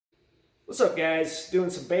What's up, guys? Doing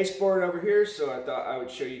some baseboard over here, so I thought I would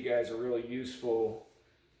show you guys a really useful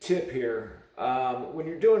tip here. When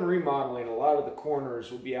you're doing remodeling, a lot of the corners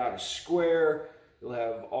will be out of square. You'll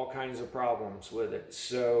have all kinds of problems with it.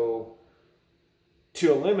 So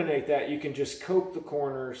to eliminate that, you can just coat the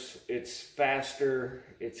corners. It's faster,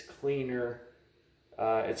 it's cleaner,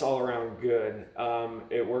 it's all around good.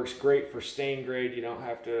 It works great for stain grade. You don't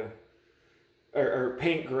have to or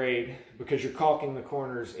paint grade, because you're caulking the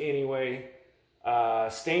corners anyway.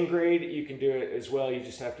 Stain grade, you can do it as well. You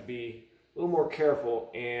just have to be a little more careful.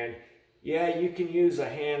 And yeah, you can use a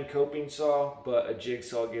hand coping saw, but a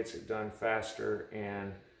jigsaw gets it done faster.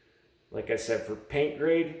 And like I said, for paint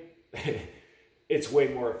grade, it's way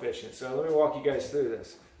more efficient. So let me walk you guys through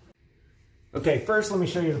this. Okay, first let me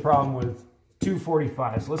show you the problem with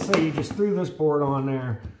 245s. Let's say you just threw this board on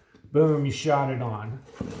there, boom, you shot it on.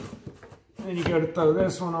 Then you go to throw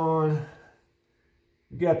this one on,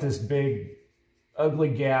 you got this big ugly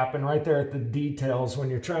gap, and right there at the details, when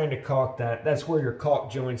you're trying to caulk that, that's where your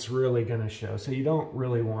caulk joint's really going to show. So you don't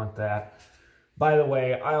really want that. By the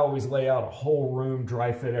way, I always lay out a whole room,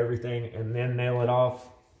 dry fit everything, and then nail it off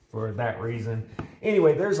for that reason.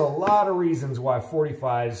 Anyway, there's a lot of reasons why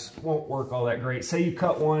 45s won't work all that great. Say you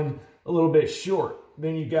cut one a little bit short,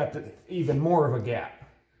 then you got even more of a gap.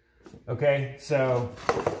 Okay, so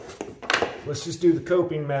let's just do the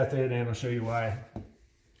coping method, and I'll show you why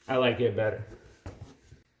I like it better.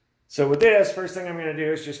 So with this, first thing I'm going to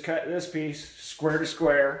do is just cut this piece square to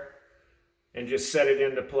square and just set it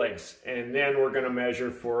into place. And then we're going to measure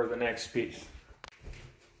for the next piece.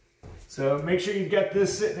 So make sure you've got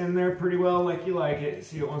this sitting in there pretty well like you like it.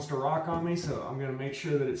 See, it wants to rock on me, so I'm going to make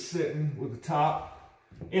sure that it's sitting with the top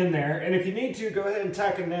in there. And if you need to, go ahead and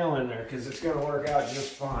tack a nail in there, because it's going to work out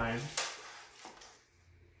just fine.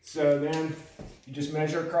 So then you just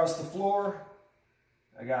measure across the floor.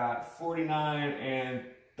 I got 49 and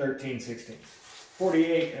 13/16.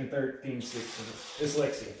 48 and 13/16.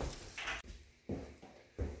 Dyslexia.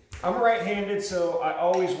 I'm right-handed, so I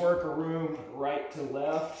always work a room right to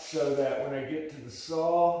left, so that when I get to the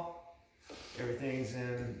saw, everything's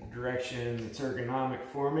in direction that's ergonomic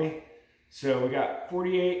for me. So we got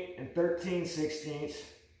 48 and 13/16.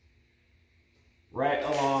 right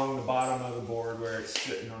along the bottom of the board where it's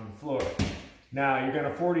sitting on the floor. Now you're going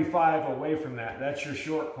to 45 away from that. That's your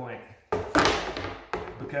short point,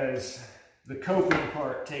 because the coping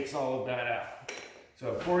part takes all of that out.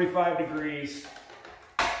 So 45 degrees,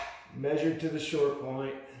 measured to the short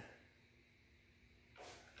point.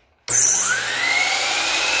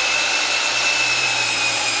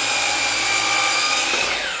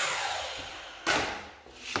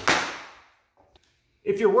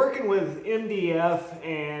 If you're working with MDF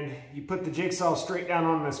and you put the jigsaw straight down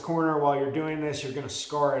on this corner while you're doing this, you're going to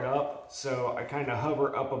scar it up. So I kind of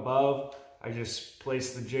hover up above. I just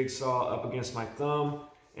place the jigsaw up against my thumb,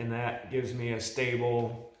 and that gives me a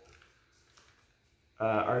stable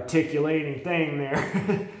articulating thing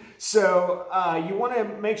there. So you want to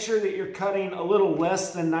make sure that you're cutting a little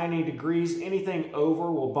less than 90 degrees. Anything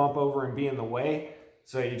over will bump over and be in the way.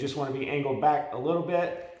 So you just want to be angled back a little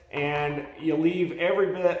bit. And you leave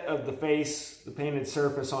every bit of the face, the painted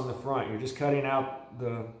surface on the front. You're just cutting out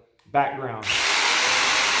the background.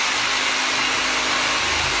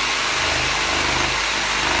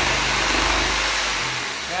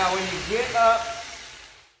 Now when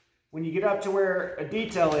you get up to where a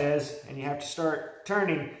detail is and you have to start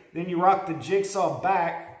turning, then you rock the jigsaw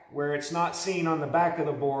back where it's not seen on the back of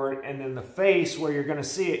the board, and then the face where you're going to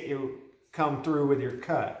see it, you come through with your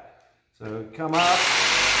cut. So come up.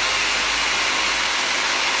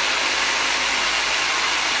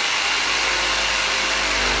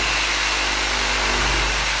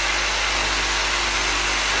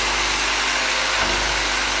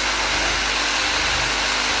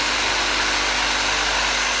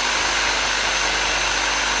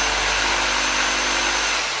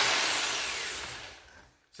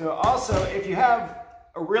 So also, if you have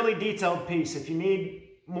a really detailed piece, if you need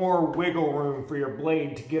more wiggle room for your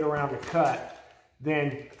blade to get around the cut,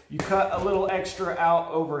 then you cut a little extra out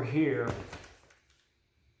over here.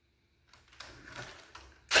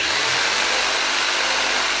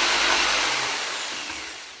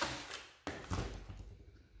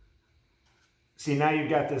 See, now you've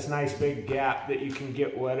got this nice big gap that you can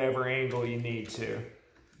get whatever angle you need to.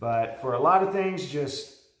 But for a lot of things,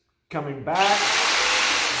 just coming back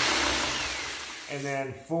and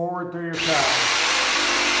then forward through your cut.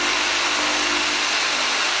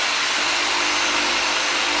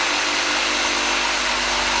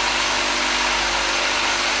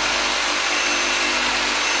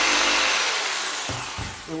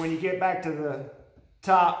 And when you get back to the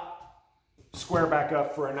top, square back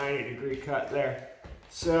up for a 90-degree cut there.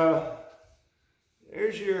 So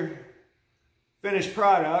there's your finished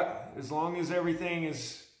product. As long as everything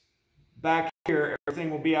is back here,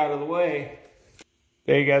 everything will be out of the way.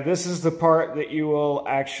 There you go. This is the part that you will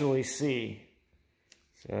actually see.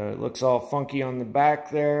 So it looks all funky on the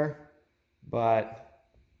back there, but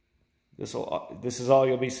this is all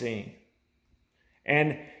you'll be seeing.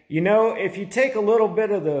 And you know, if you take flake a little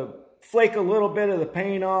bit of the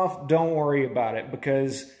paint off, don't worry about it,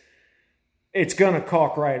 because it's gonna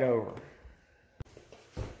caulk right over.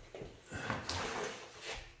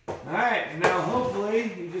 All right, now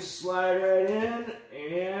hopefully you just slide right in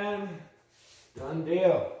and done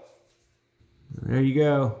deal. There you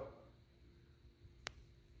go.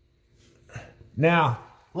 Now,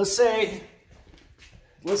 let's say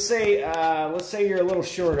you're a little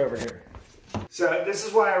short over here. So this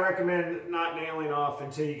is why I recommend not nailing off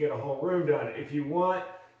until you get a whole room done. If you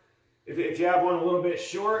have one a little bit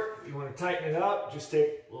short, you want to tighten it up, just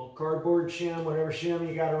take a little cardboard shim, whatever shim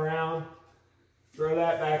you got around, throw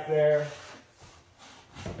that back there.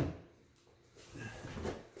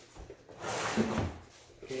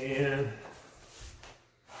 And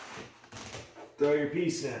throw your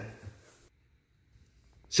piece in.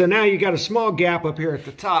 So now you got a small gap up here at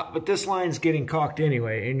the top, but this line's getting caulked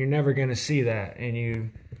anyway, and you're never going to see that, and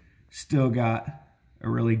you still got a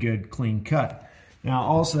really good clean cut. Now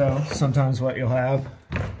also, sometimes what you'll have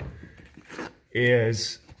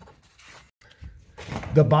is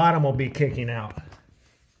the bottom will be kicking out.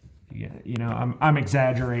 You know, I'm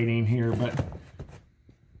exaggerating here, but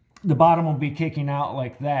the bottom will be kicking out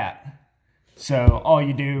like that. So all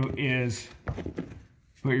you do is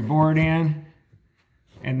put your board in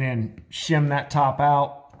and then shim that top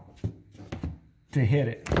out to hit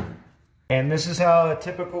it. And this is how a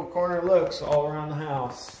typical corner looks all around the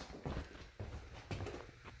house.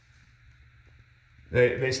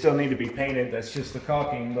 They still need to be painted, that's just the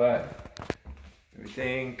caulking, but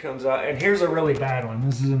everything comes out. And here's a really bad one.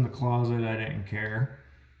 This is in the closet, I didn't care.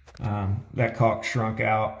 That caulk shrunk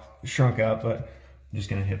up, but I'm just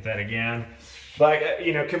gonna hit that again. But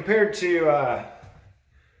you know, compared to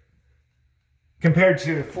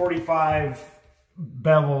 45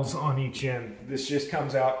 bevels on each end, this just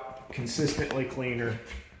comes out consistently cleaner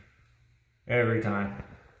every time.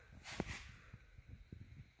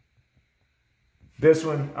 This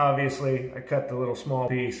one, obviously, I cut the little small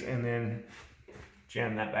piece and then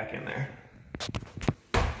jam that back in there.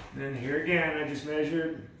 And then here again, I just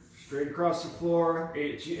measured straight across the floor.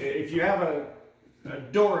 If you have a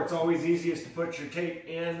door, it's always easiest to put your tape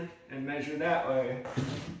in and measure that way.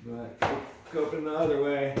 But open the other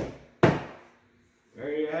way.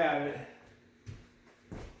 There you have it.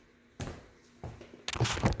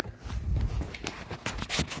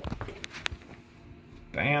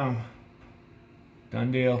 Bam.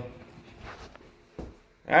 Done deal.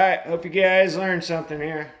 Alright, hope you guys learned something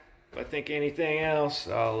here. If I think anything else,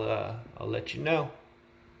 I'll let you know.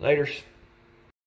 Laters.